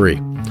debt free.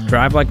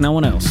 Drive like no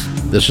one else.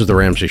 This is The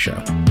Ramsey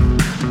Show.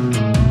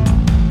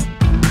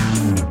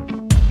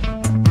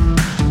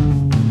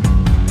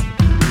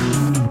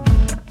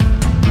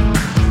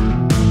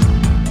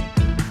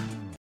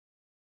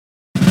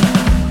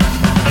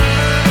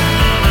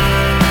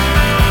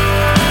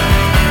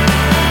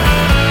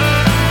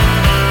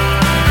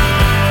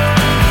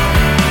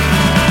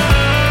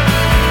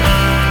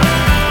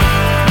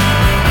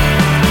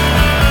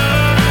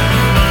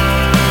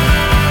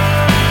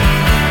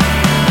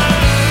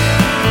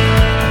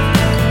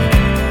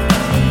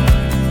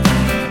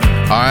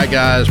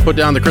 right, guys, put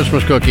down the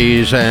Christmas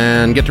cookies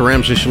and get to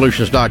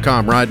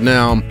RamseySolutions.com right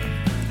now.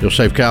 You'll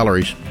save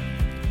calories.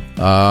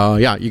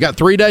 You got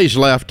 3 days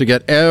left to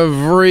get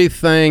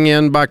everything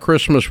in by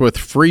Christmas with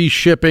free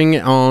shipping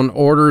on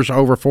orders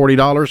over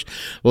 $40.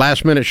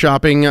 Last-minute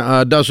shopping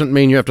doesn't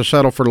mean you have to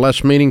settle for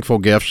less meaningful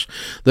gifts.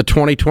 The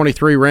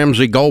 2023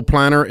 Ramsey Gold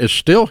Planner is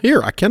still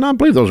here. I cannot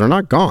believe those are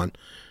not gone.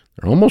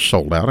 They're almost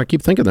sold out. I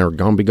keep thinking they're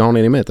going to be gone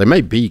any minute. They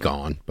may be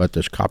gone, but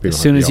this copy as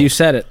soon as you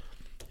said it.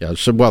 Yeah,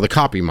 so, well, the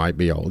copy might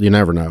be old. You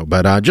never know.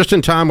 But just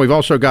in time, we've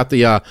also got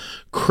the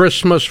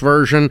Christmas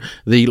version,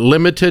 the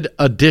limited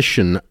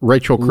edition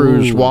Rachel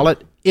Cruz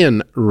wallet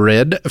in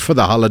red for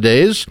the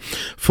holidays.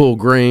 Full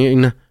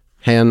grain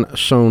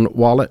hand-sewn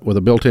wallet with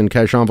a built-in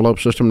cash envelope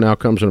system now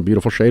comes in a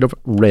beautiful shade of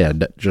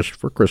red just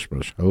for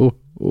Christmas.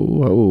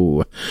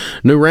 Oh.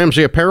 New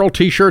Ramsey apparel,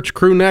 T-shirts,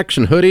 crew necks,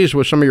 and hoodies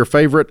with some of your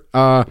favorite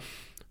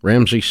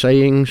Ramsey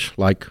sayings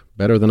like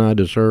better than I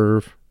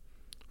deserve.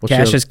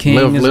 Cash is king.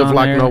 Live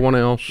like there. no one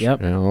else.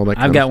 Yep. Yeah, all that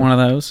I've got one of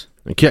those.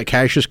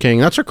 Cash is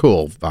king. That's a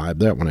cool vibe.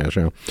 That one has.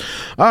 Yeah.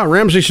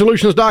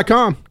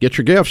 RamseySolutions.com. Get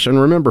your gifts.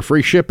 And remember,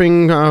 free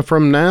shipping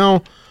from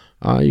now.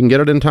 You can get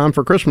it in time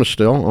for Christmas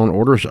still on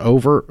orders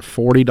over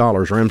 $40.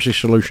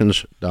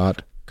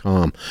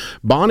 RamseySolutions.com.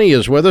 Bonnie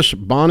is with us.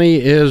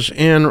 Bonnie is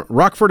in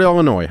Rockford,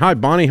 Illinois. Hi,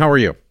 Bonnie. How are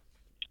you?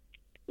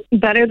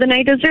 Better than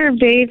I deserve,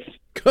 Dave.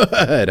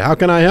 Good. How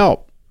can I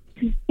help?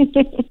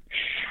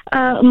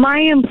 My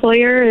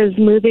employer is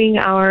moving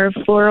our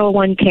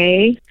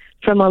 401k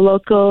from a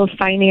local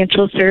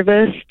financial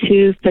service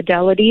to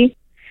Fidelity.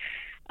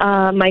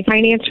 My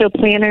financial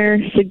planner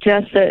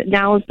suggests that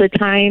now is the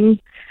time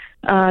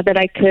that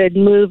I could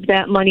move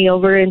that money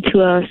over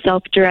into a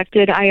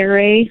self-directed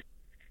IRA.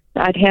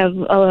 I'd have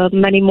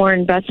many more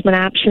investment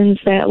options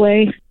that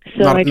way.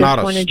 So I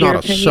just wanted your opinion.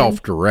 Not a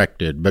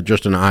self-directed, but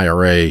just an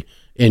IRA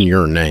in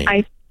your name.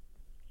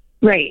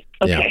 Right.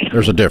 Okay. Yeah,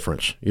 there's a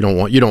difference. You don't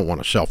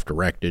want a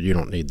self-directed. You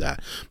don't need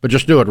that. But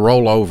just do it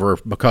roll over,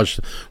 because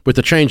with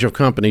the change of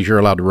companies, you're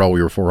allowed to roll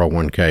your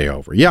 401k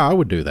over. Yeah, I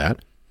would do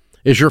that.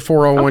 Is your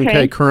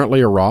 401k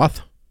currently a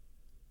Roth?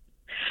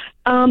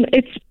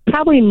 It's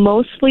probably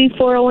mostly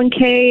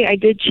 401k. I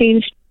did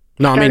change.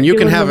 No, I mean, you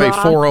can have a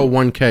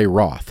 401k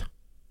Roth.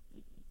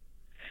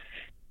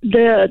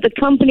 The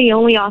company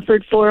only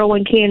offered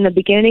 401k in the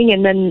beginning,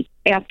 and then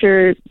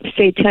after,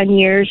 say, 10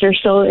 years or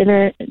so in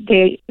it,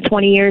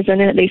 20 years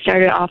in it, they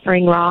started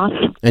offering Roth.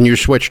 And you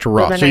switched to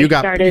Roth. So you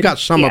got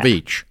some of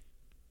each.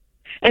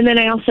 And then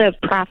I also have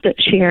profit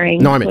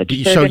sharing. No, I mean,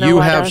 so you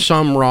have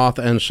some Roth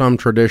and some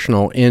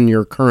traditional in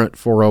your current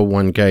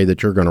 401k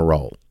that you're going to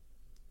roll.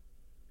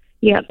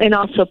 Yep, and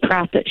also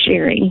profit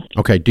sharing.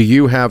 Okay, do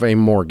you have a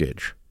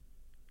mortgage?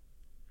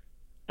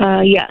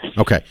 Yes.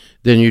 Okay,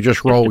 then you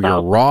just roll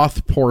your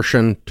Roth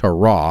portion to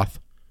Roth,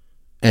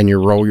 and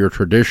you roll your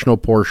traditional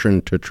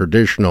portion to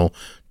traditional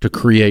to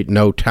create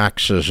no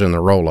taxes in the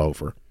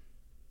rollover.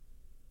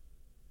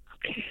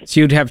 Okay.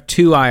 So you'd have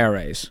two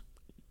IRAs.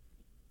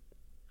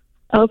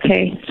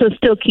 Okay, so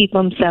still keep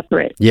them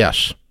separate.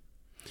 Yes,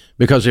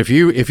 because if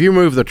you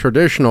move the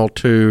traditional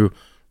to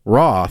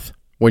Roth,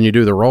 when you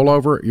do the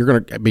rollover, you're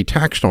going to be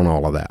taxed on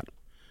all of that,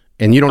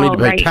 and you don't need to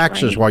pay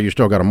taxes while you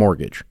still got a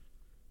mortgage.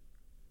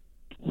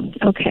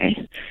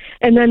 Okay.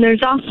 And then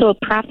there's also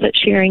profit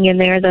sharing in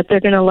there that they're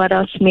going to let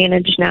us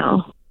manage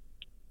now.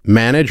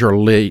 Manage or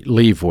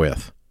leave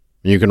with?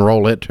 You can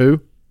roll it too?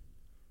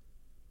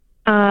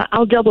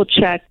 I'll double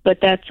check,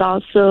 but that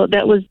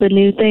was the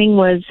new thing,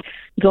 was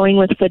going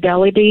with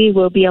Fidelity.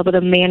 We'll be able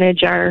to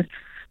manage our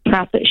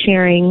profit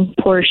sharing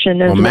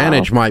portion as well.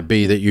 Manage might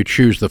be that you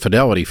choose the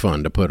Fidelity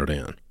fund to put it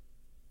in.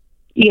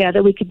 Yeah,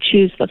 that we could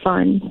choose the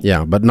fund.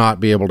 Yeah, but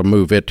not be able to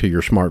move it to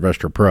your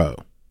SmartVestor Pro.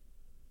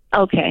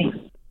 Okay.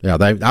 Yeah,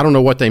 I don't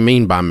know what they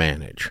mean by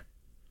manage.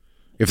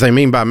 If they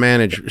mean by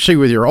manage, see,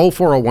 with your old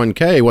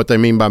 401k, what they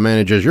mean by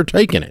manage is you're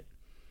taking it.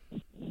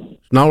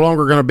 It's no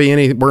longer going to be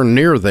anywhere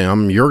near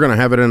them. You're going to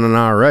have it in an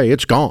IRA.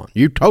 It's gone.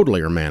 You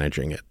totally are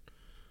managing it.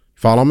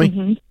 Follow me?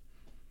 Mm-hmm.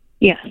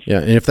 Yes.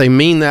 Yeah, and if they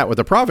mean that with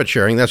the profit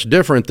sharing, that's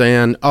different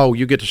than,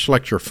 you get to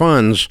select your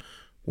funds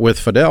with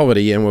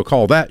Fidelity, and we'll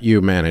call that you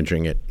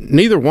managing it.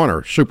 Neither one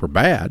are super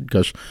bad,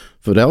 because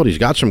Fidelity's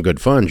got some good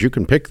funds. You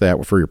can pick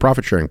that for your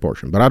profit sharing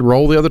portion. But I'd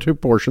roll the other two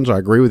portions. I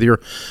agree with your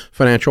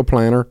financial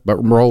planner, but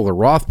roll the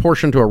Roth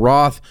portion to a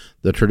Roth,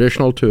 the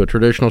traditional to a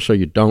traditional, so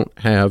you don't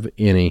have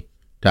any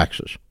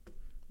taxes.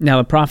 Now,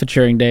 the profit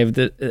sharing, Dave,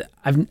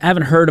 I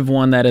haven't heard of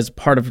one that is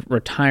part of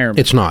retirement.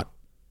 It's not.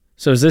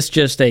 So is this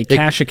just a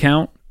cash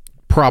account?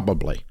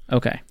 Probably.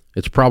 Okay.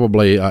 It's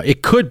probably,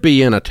 it could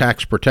be in a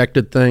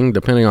tax-protected thing,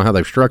 depending on how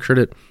they've structured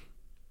it,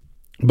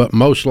 but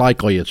most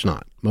likely it's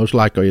not. Most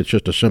likely it's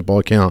just a simple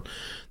account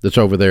that's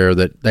over there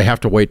that you have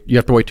to wait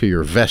till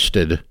you're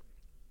vested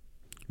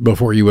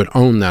before you would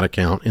own that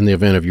account in the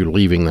event of you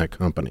leaving that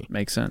company.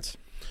 Makes sense.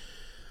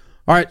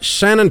 All right,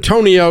 San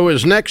Antonio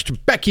is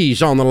next.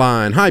 Becky's on the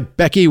line. Hi,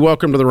 Becky.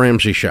 Welcome to the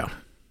Ramsey Show.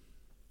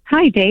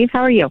 Hi, Dave.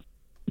 How are you?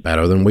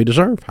 Better than we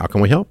deserve. How can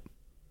we help?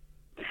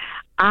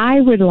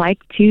 I would like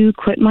to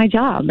quit my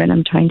job, and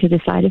I'm trying to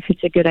decide if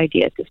it's a good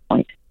idea at this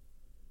point.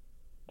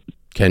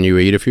 Can you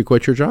eat if you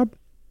quit your job?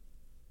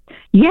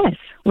 Yes,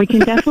 we can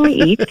definitely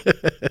eat.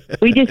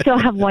 We just still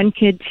have one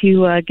kid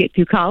to get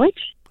through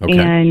college, Okay.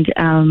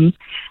 and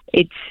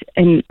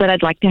but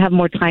I'd like to have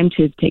more time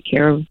to take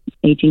care of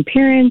aging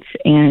parents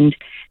and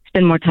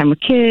spend more time with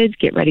kids,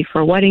 get ready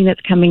for a wedding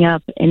that's coming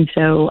up, and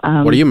so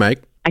What do you make?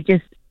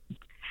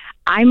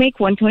 I make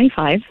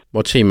 $125,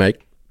 What's he make?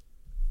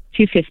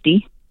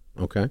 $250.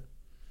 Okay.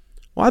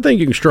 Well, I think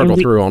you can struggle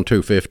through on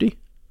 $250.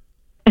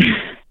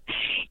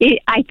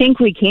 I think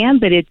we can,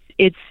 but it's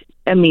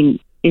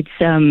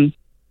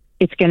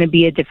going to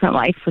be a different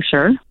life for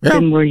sure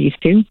than we're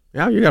used to.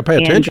 Yeah, you got to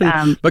pay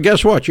attention. But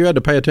guess what? You had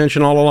to pay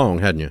attention all along,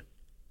 hadn't you?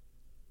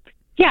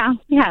 Yeah,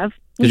 we have.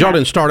 Because y'all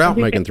didn't start out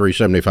making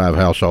 $375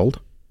 household.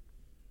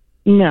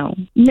 No.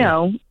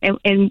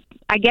 And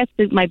I guess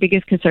my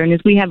biggest concern is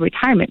we have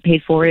retirement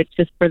paid for. It's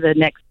just for the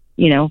next,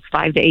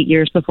 5 to 8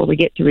 years before we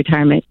get to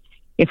retirement.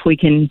 If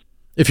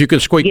you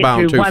could squeak get by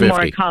on through one more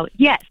 $250. college.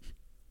 Yes.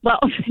 Well,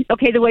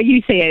 okay, the way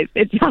you say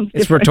it sounds different.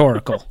 It's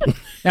rhetorical.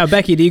 Now,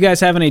 Becky, do you guys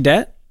have any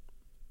debt?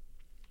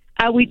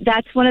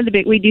 That's one of the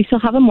big. We do still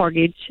have a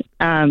mortgage.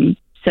 And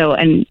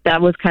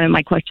that was kind of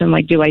my question.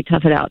 Like, do I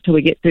tough it out till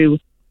we get through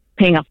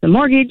paying off the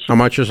mortgage? How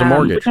much is the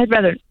mortgage? I'd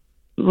rather.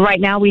 Right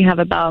now, we have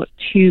about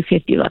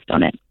 $250 left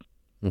on it.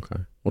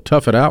 Okay. Well,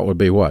 tough it out would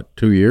be what?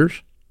 2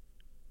 years?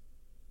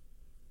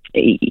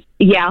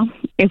 Yeah,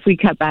 if we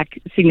cut back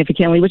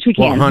significantly, which we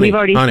can. Well, honey, we've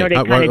already started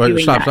kind of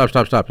doing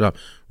that. Stop.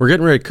 We're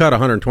getting ready to cut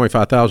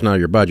 $125,000 out of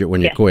your budget when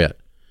you quit.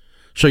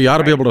 So you ought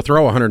to be able to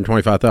throw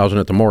 $125,000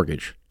 at the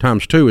mortgage.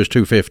 Times 2 is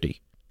 $250.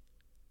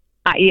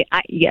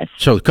 Yes.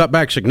 So cut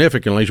back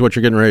significantly is what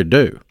you're getting ready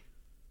to do.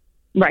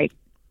 Right.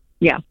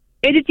 Yeah.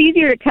 It's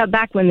easier to cut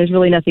back when there's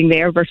really nothing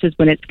there versus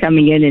when it's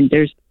coming in and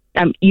there's.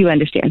 You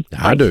understand?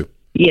 I do.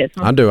 Yes,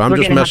 I do. I'm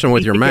just messing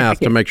with your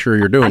math to make sure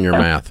you're doing your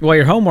math. Well,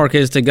 your homework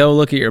is to go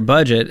look at your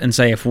budget and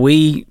say, if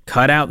we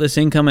cut out this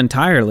income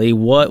entirely,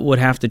 what would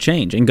have to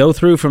change? And go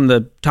through from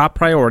the top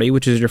priority,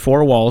 which is your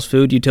four walls: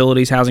 food,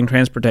 utilities, housing,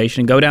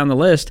 transportation. Go down the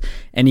list,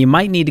 and you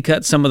might need to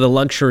cut some of the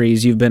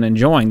luxuries you've been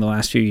enjoying the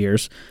last few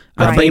years.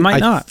 But you might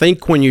not. I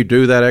think when you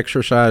do that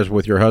exercise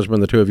with your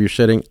husband, the two of you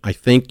sitting, I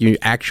think you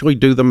actually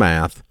do the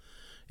math.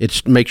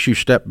 It makes you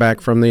step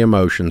back from the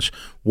emotions.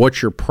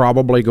 What you're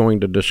probably going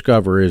to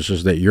discover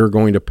is that you're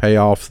going to pay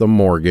off the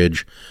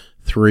mortgage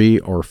 3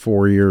 or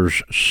 4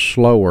 years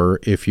slower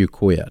if you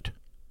quit.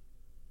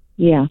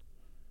 Yeah.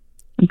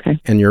 Okay.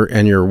 And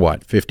you're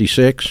what,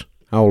 56?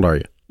 How old are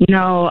you?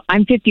 No,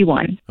 I'm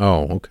 51.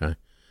 Oh, okay.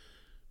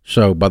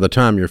 So by the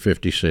time you're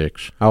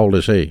 56, how old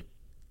is he?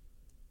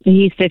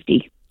 He's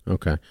 50.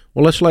 Okay.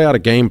 Well, let's lay out a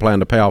game plan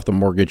to pay off the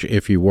mortgage.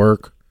 If you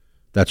work,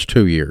 that's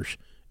 2 years.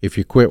 If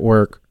you quit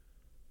work,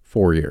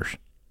 4 years.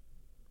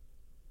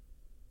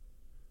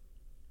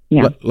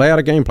 Yeah. Lay out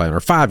a game plan, or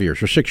 5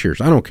 years, or 6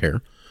 years. I don't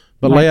care.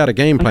 But lay out a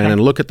game plan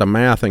and look at the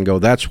math and go,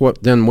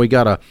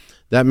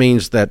 that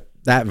means that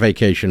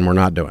vacation we're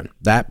not doing.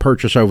 That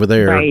purchase over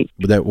there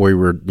that we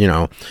were,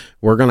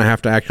 we're going to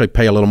have to actually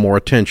pay a little more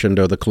attention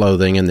to the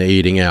clothing and the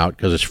eating out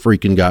because it's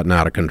freaking gotten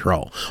out of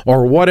control.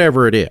 Or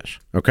whatever it is,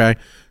 okay?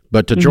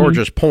 But to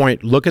George's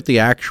point, look at the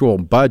actual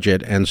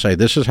budget and say,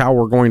 this is how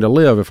we're going to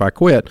live if I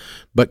quit.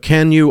 But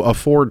can you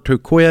afford to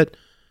quit?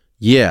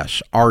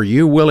 Yes. Are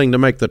you willing to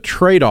make the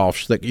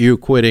trade-offs that you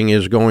quitting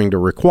is going to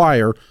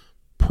require?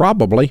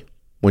 Probably.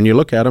 When you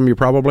look at them, you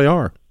probably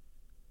are.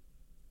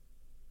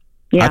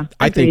 Yeah.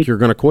 I think you're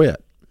going to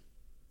quit.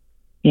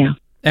 Yeah.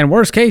 And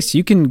worst case,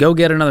 you can go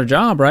get another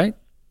job, right?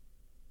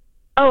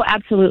 Oh,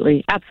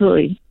 absolutely.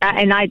 Absolutely.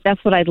 And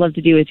that's what I'd love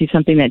to do, is do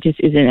something that just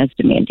isn't as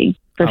demanding.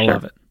 For sure. I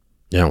love it.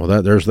 Yeah,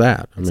 well, there's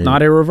that. It's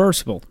not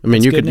irreversible. I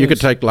mean, you could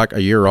take like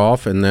a year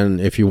off, and then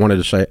if you wanted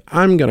to say,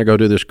 I'm going to go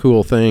do this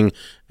cool thing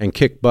and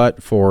kick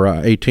butt for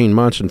 18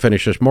 months and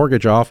finish this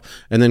mortgage off,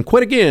 and then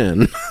quit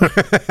again.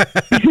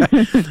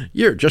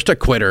 You're just a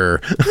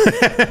quitter.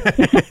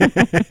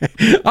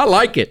 I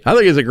like it. I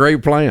think it's a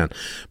great plan.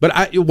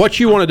 But what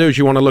you want to do is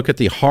you want to look at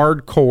the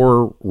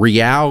hardcore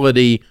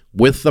reality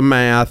with the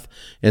math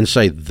and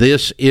say,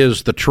 this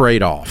is the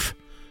trade-off.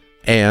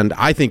 And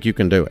I think you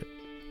can do it.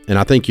 And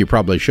I think you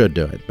probably should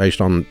do it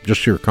based on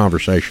just your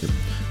conversation.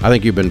 I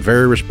think you've been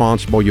very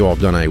responsible. You all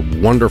have done a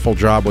wonderful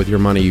job with your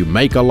money. You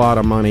make a lot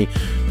of money.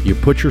 You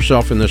put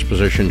yourself in this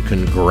position.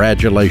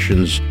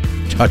 Congratulations.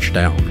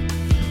 Touchdown.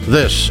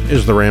 This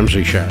is The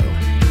Ramsey Show.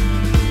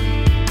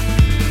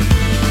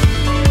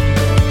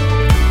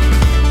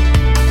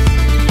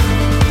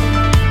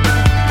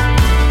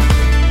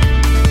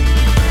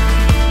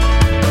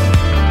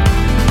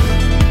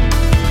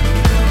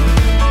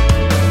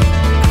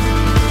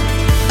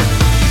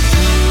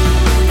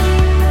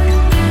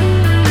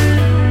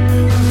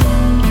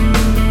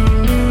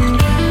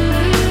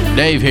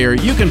 Dave here.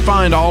 You can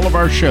find all of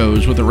our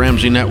shows with the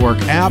Ramsey Network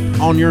app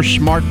on your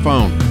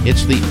smartphone.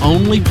 It's the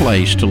only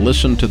place to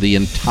listen to the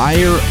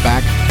entire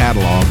back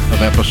catalog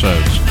of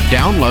episodes.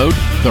 Download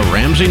the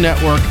Ramsey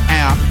Network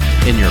app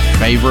in your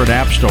favorite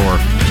app store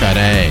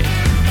today.